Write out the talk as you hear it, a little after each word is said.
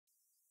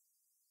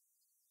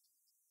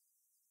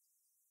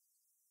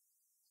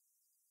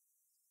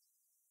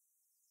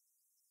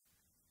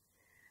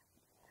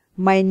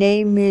My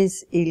name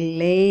is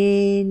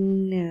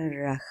Elaine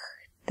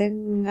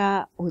Kingeekuk.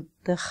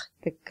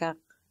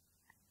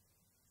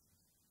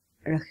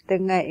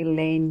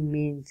 Elaine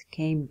means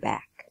came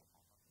back.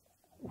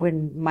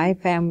 When my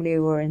family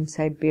were in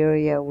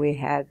Siberia, we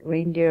had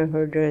reindeer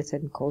herders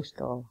and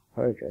coastal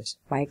herders.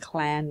 My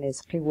clan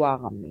is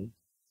Kiwagami.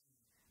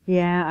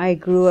 Yeah, I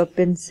grew up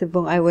in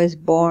Sibunga. I was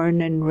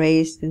born and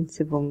raised in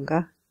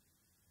Sibunga.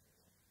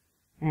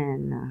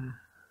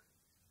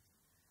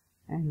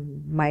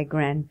 And my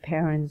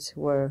grandparents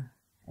were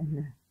in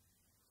the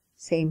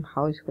same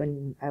house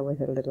when I was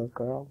a little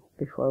girl,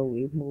 before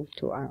we moved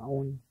to our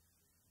own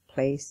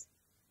place.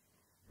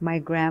 My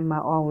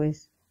grandma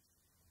always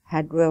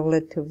had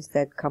relatives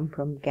that come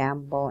from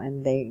Gamble,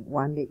 and they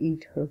want to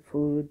eat her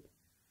food.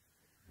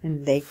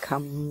 And they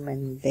come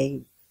and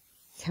they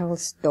tell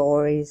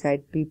stories.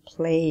 I'd be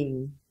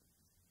playing,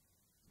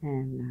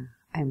 and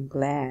I'm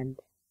glad.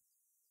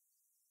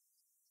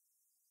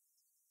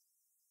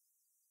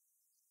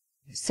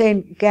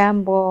 Same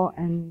Gamble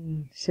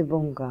and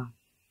Sibunga.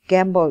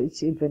 Gamble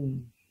is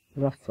even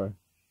rougher.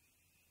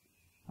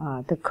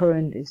 The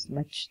current is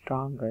much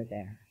stronger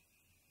there.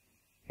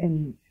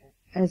 And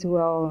as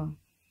well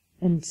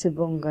in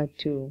Sibunga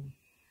too.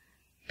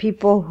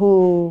 People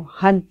who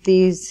hunt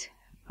these,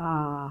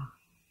 the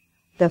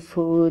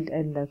food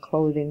and the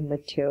clothing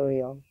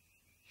material,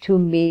 to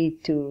me,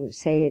 to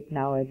say it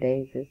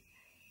nowadays, is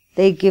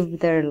they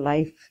give their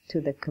life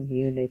to the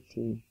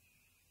community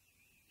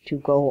to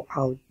go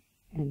out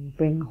and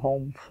bring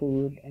home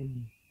food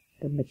and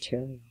the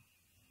material.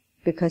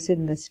 Because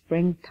in the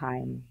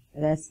springtime,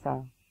 that's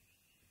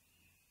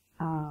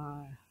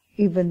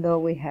even though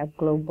we have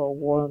global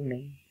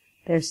warming,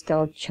 there's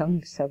still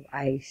chunks of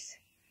ice.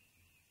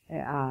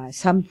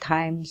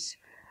 Sometimes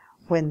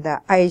when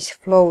the ice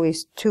flow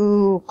is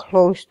too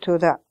close to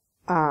the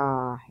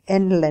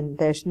inland,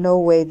 there's no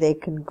way they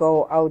can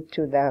go out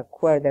to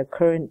where the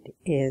current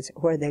is,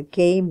 where the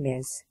game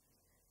is.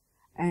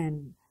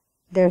 And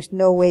there's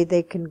no way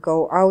they can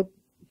go out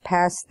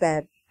past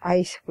that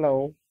ice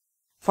flow.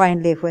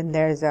 Finally, when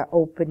there's an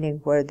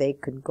opening where they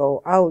could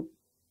go out,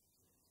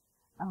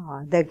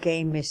 the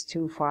game is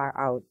too far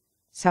out.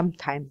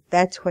 Sometimes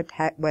that's what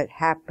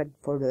happened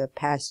for the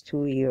past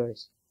 2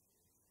 years.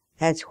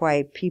 That's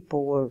why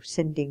people were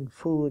sending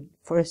food,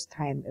 first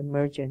time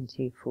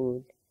emergency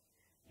food,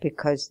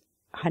 because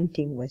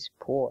hunting was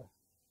poor,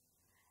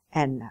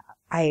 and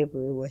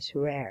ivory was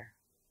rare,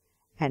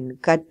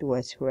 and gut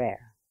was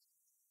rare.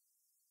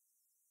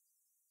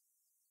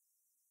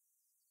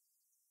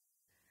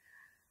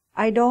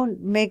 I don't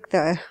make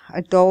the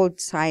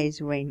adult-size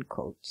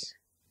raincoats.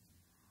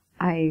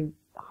 I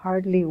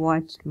hardly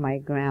watched my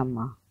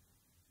grandma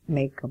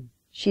make them.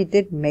 She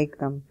did make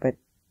them, but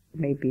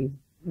maybe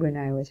when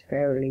I was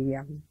fairly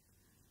young.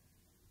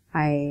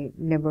 I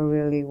never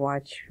really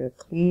watched her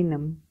clean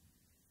them.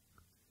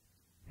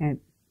 And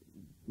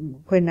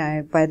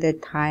by the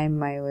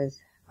time I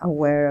was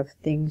aware of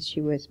things,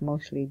 she was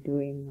mostly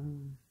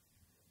doing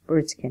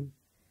birdskin.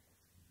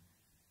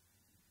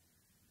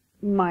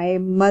 My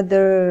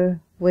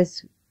mother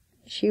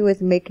she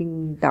was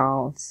making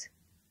dolls,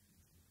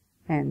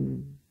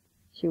 and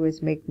she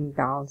was making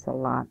dolls a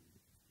lot.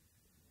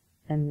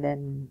 And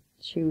then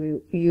she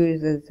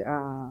uses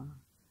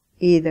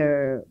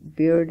either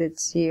bearded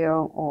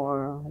seal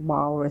or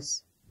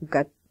walrus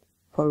gut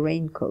for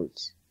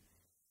raincoats.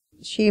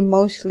 She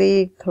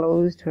mostly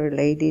clothed her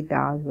lady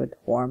dolls with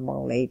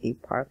formal lady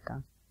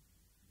parka.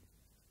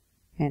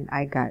 And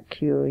I got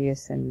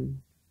curious,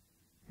 and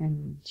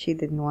she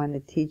didn't want to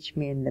teach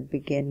me in the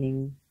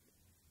beginning,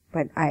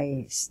 but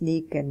I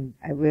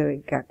really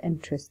got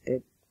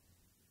interested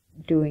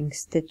doing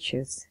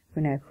stitches.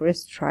 When I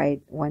first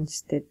tried one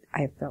stitch,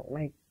 I felt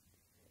like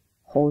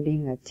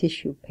holding a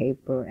tissue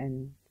paper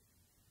and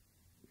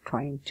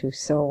trying to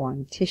sew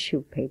on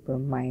tissue paper.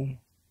 My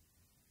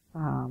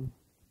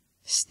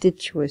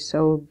stitch was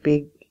so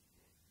big,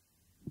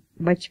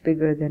 much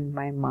bigger than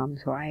my mom,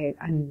 so I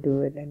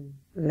undid it and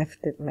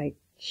left it like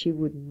she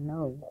wouldn't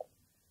know.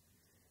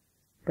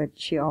 But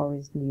she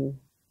always knew.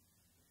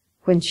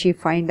 When she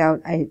found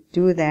out I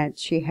do that,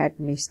 she had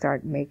me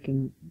start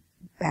making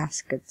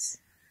baskets,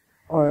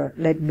 or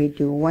let me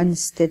do one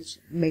stitch,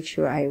 make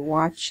sure I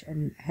watch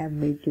and have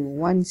me do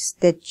one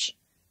stitch,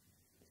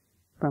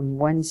 from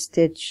one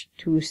stitch,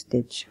 2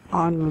 stitch,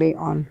 only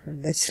on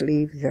the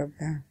sleeves of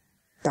the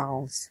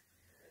dolls.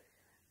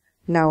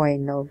 Now I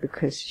know,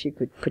 because she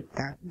could put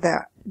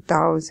the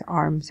doll's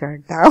arms are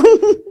down.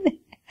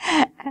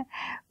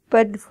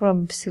 But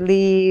from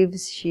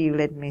sleeves, she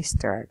let me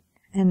start.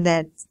 And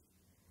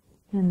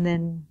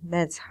then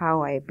that's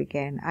how I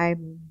began. I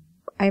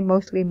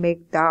mostly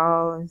make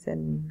dolls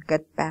and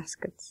gut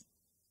baskets.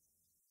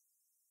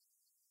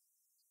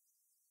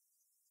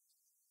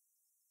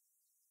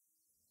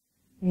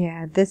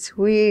 Yeah, this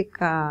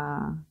week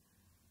I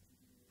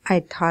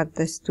taught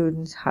the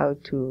students how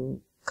to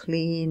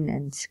clean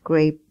and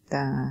scrape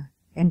the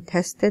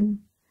intestine.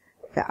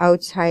 The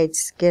outside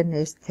skin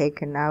is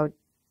taken out.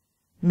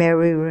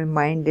 Mary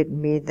reminded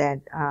me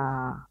that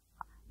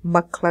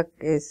maklak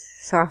is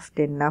soft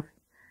enough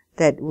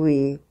that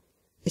we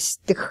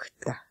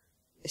stichta.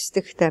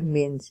 Stichta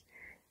means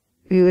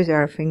use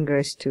our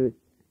fingers to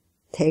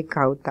take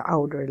out the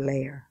outer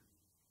layer.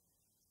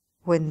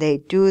 When they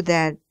do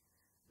that,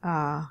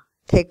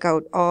 take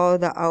out all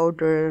the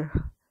outer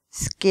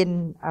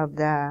skin of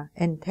the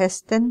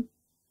intestine.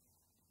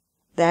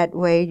 That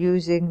way,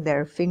 using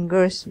their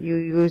fingers, you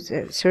use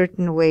a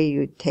certain way,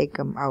 you take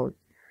them out.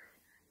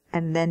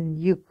 And then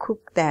you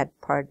cook that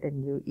part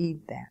and you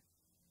eat that.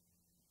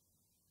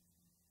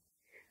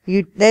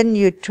 Then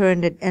you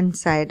turn it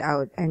inside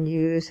out and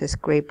you use a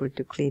scraper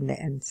to clean the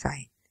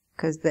inside.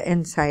 Because the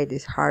inside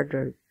is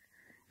harder.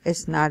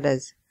 It's not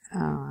as,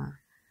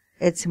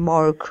 it's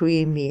more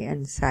creamy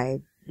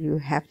inside. You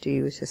have to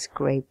use a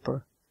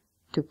scraper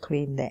to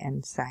clean the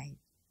inside.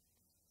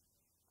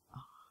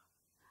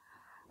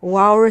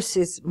 Walrus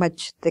is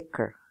much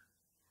thicker.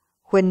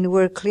 When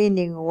we're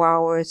cleaning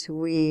walrus,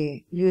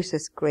 we use a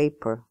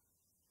scraper.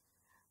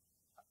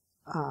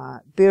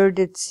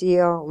 Bearded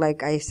seal,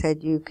 like I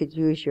said, you could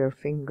use your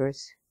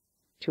fingers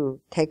to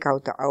take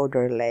out the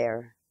outer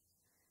layer,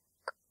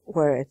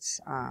 where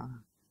it's,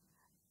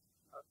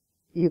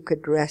 you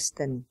could rest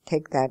and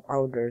take that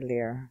outer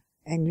layer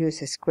and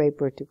use a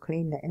scraper to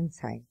clean the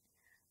inside.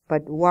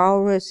 But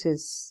walrus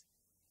is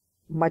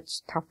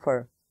much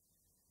tougher.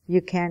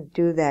 You can't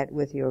do that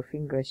with your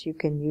fingers. You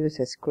can use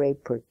a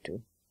scraper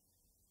to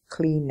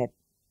clean it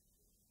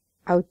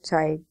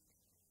outside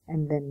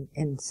and then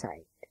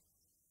inside.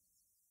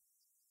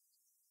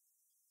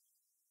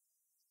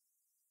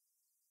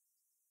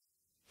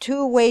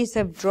 Two ways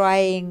of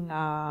drying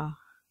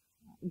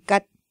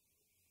gut.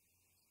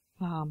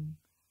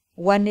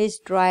 One is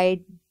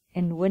dried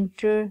in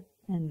winter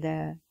and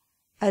the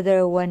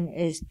other one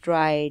is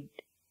dried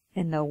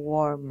in a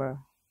warmer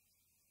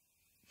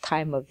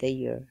time of the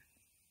year.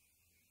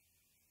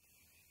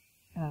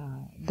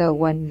 The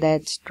one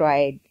that's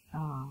dried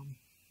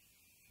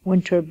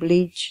winter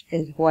bleach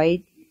is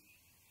white,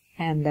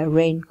 and the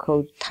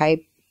raincoat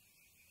type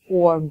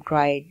warm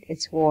dried,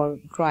 it's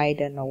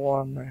dried in a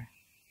warmer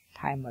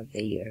time of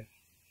the year.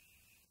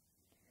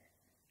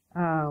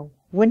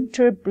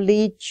 Winter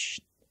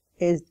bleach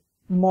is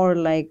more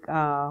like,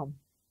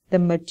 the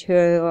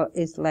material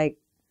is like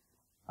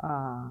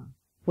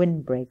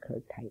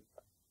windbreaker type.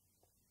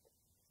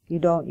 You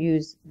don't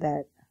use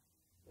that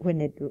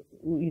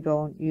you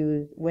don't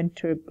use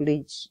winter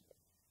bleach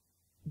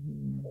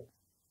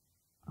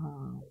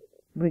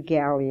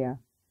regalia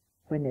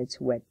when it's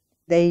wet.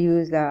 They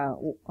use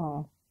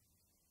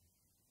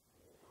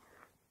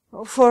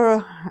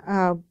for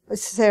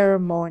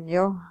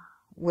ceremonial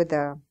with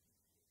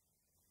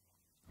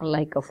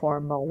like a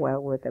formal wear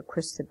with a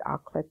crested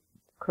anklet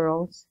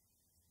curls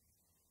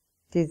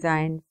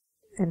design,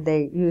 and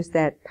they use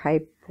that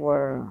type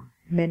for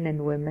men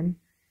and women.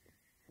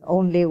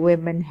 Only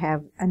women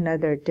have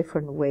another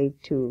different way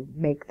to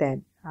make that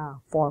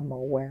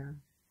formal wear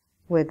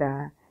with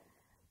a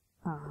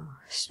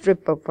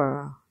strip of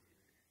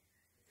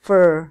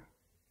fur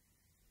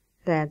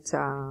that's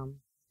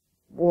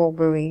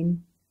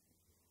wolverine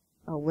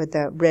with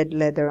a red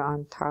leather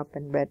on top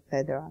and red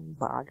leather on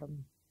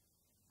bottom.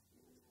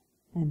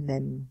 And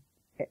then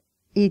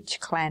each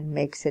clan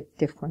makes a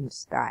different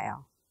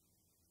style.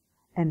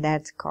 And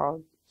that's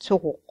called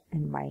tsuk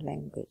in my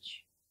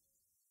language.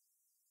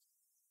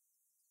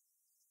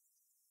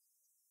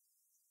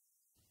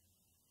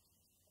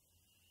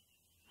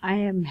 I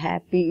am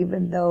happy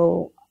even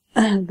though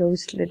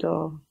those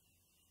little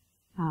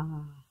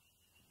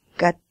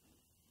gut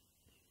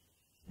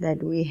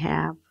that we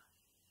have,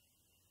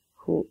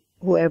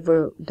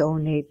 whoever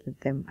donated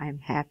them, I'm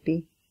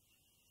happy.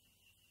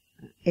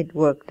 It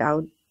worked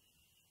out,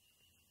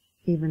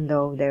 even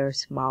though they're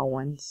small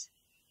ones,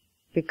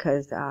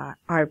 because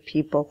our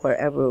people,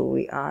 wherever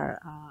we are,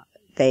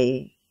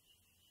 they,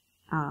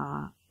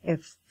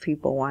 if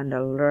people want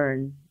to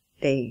learn,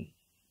 they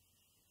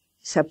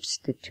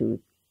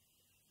substitute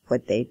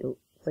what they do,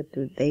 what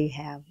do they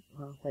have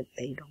or what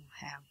they don't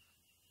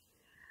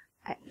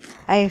have.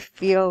 I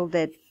feel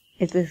that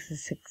it is a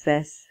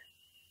success.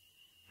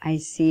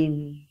 I've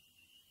seen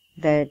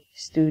that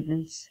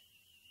students,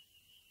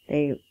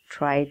 they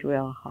tried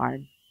real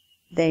hard.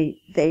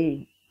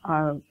 They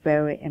are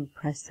very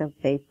impressive.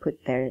 They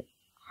put their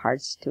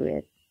hearts to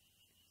it.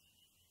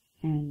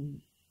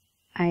 And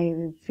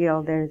I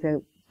feel there's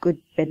a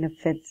good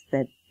benefits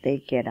that they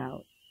get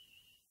out.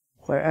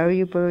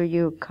 Wherever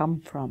you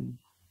come from,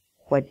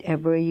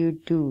 whatever you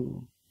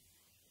do,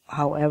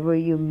 however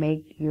you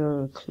make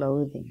your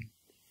clothing,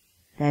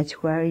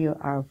 that's where you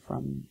are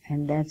from,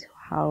 and that's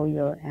how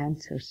your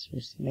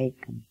ancestors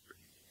make them.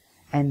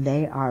 And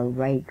they are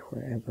right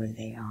wherever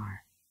they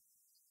are.